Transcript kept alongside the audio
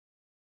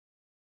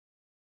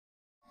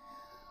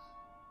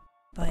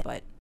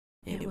But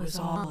it was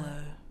all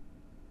a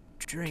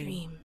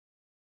dream.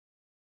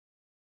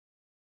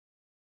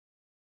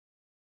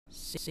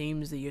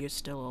 Seems that you're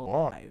still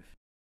alive.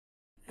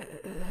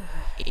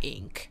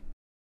 Ink.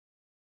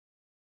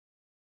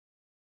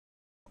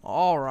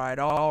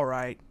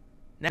 Alright.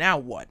 Now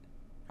what?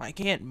 I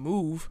can't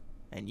move,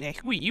 and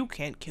you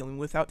can't kill me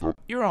without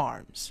your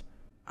arms.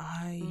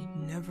 I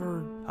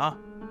never... Huh?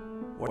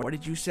 What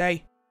did you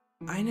say?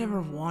 I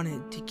never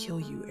wanted to kill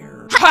you,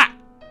 Error. Ha!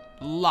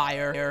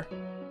 Liar.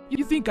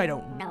 You think I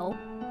don't know?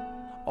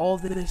 All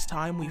this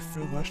time we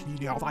foolishly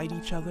fight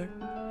each other.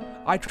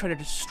 I try to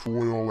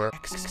destroy all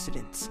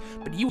accidents,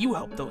 but you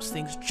help those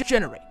things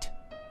generate.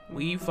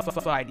 We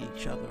fight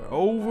each other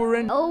over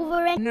and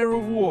over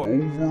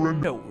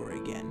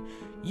again.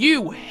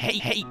 You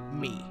hate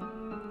me.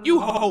 You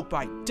hope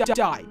I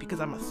die because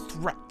I'm a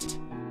threat.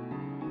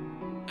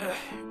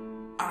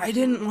 I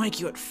didn't like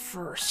you at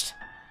first,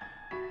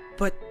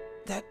 but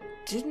that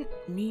didn't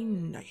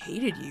mean I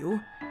hated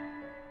you.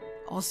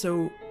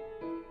 Also,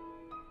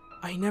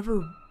 I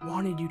never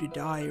wanted you to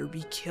die or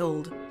be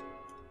killed,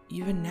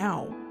 even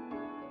now.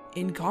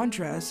 In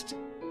contrast,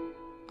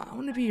 I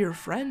want to be your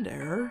friend,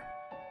 Error.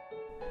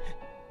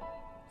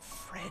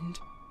 Friend?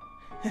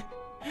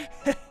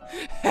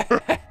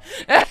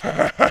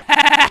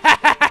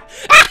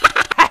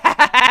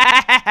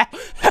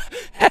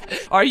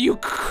 Are you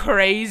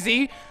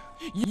crazy?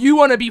 You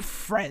want to be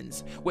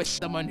friends with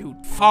someone who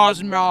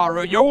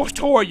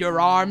tore your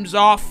arms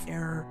off?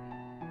 Error,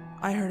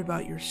 I heard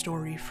about your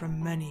story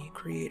from many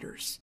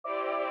creators.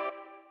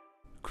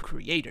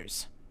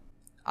 Creators?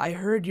 I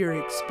heard your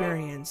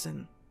experience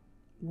and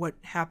what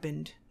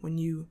happened when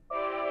you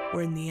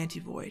were in the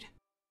anti-void.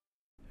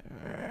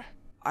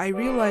 I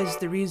realized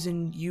the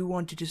reason you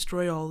want to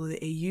destroy all the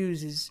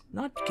AUs is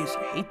not because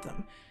you hate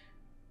them.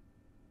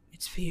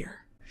 It's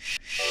fear.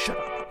 Shut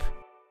up.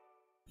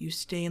 You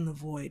stay in the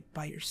void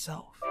by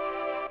yourself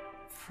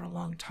for a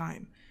long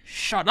time.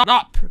 Shut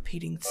up!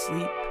 Repeating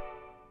sleep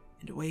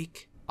and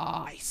awake.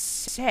 I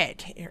said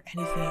can't hear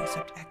anything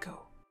except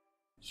echo.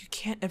 You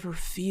can't ever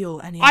feel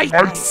any.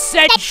 I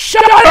said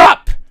shut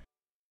up!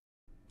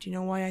 Do you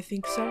know why I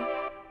think so?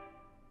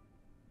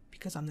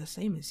 Because I'm the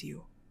same as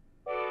you.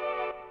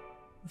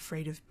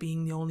 Afraid of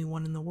being the only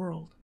one in the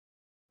world.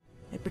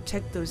 I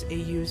protect those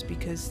AUs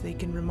because they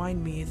can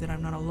remind me that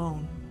I'm not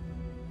alone.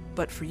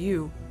 But for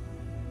you,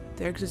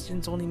 their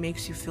existence only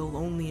makes you feel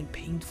lonely and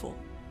painful,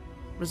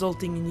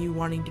 resulting in you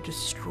wanting to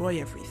destroy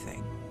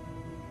everything.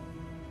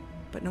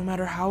 But no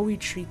matter how we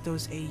treat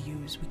those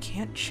AUs, we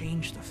can't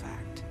change the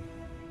fact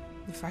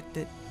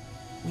that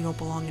we don't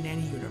belong in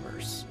any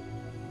universe.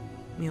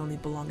 We only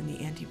belong in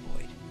the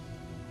anti-void.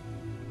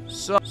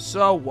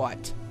 So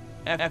what?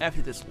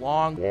 After this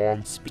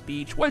long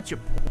speech, what's your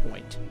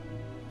point?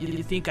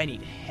 You think I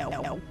need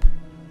help?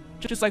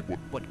 Just like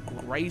what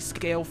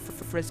Grayscale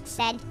Frisk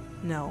said?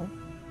 No,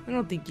 I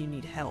don't think you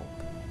need help.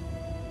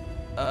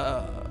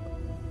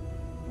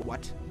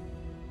 What?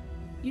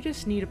 You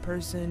just need a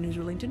person who's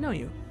willing to know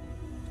you,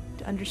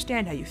 to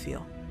understand how you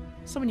feel,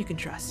 someone you can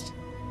trust.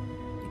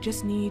 You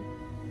just need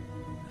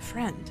a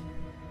friend.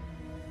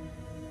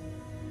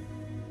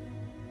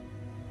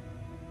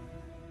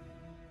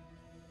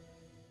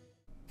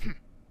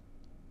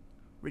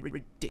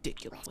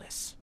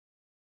 Ridiculous.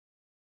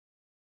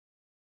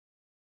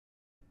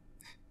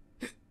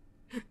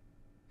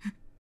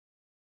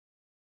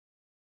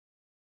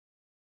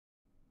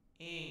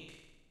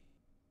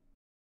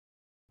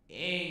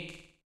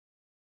 Ink.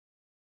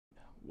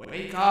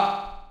 Wake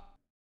up.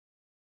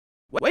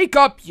 Wake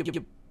up,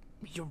 you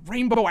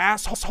rainbow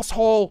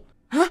asshole.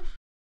 Huh?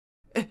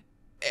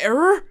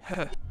 Error?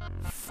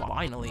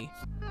 Finally.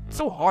 It's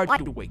so hard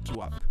to wake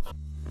you up.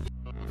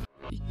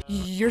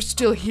 You're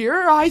still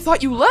here? I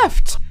thought you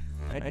left!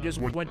 I just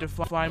went to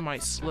find my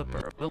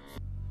slipper.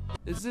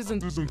 This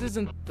isn't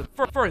the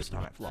first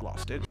time I've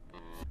lost it.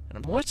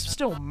 And I'm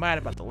still mad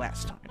about the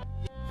last time.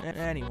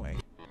 Anyway.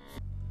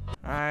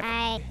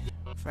 I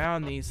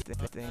found these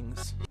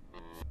things.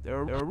 There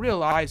are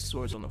real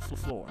eyesores on the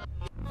floor.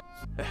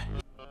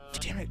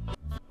 Damn it.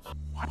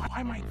 Why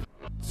am I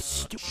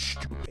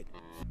stupid?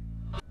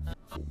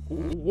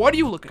 What are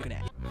you looking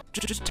at?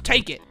 Just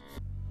take it.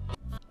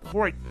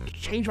 Before I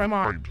change my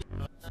mind.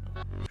 Oh,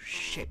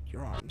 shit,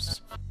 your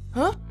arms.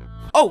 Huh?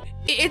 Oh,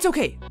 it's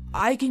okay.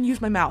 I can use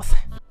my mouth.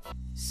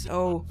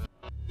 So,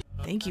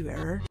 thank you,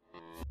 Error.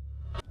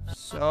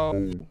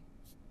 So,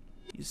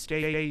 you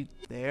stayed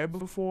there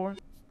before?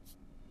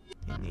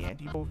 In the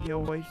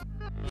anti-void?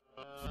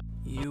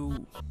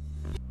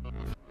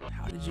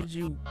 How did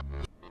you...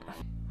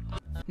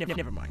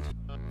 Never mind.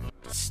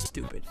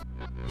 Stupid.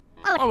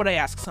 Why would I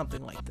ask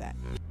something like that?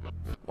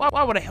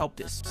 Why would I help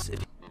this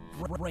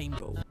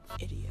rainbow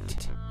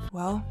idiot?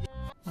 Well,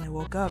 when I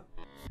woke up,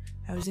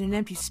 I was in an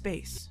empty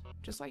space,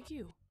 just like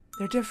you.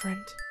 They're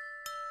different.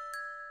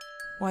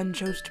 One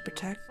chose to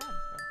protect,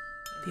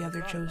 the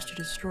other chose to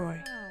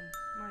destroy.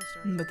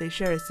 But they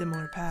share a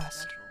similar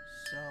past.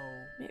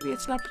 Maybe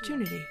it's an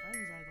opportunity.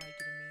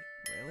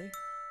 Really?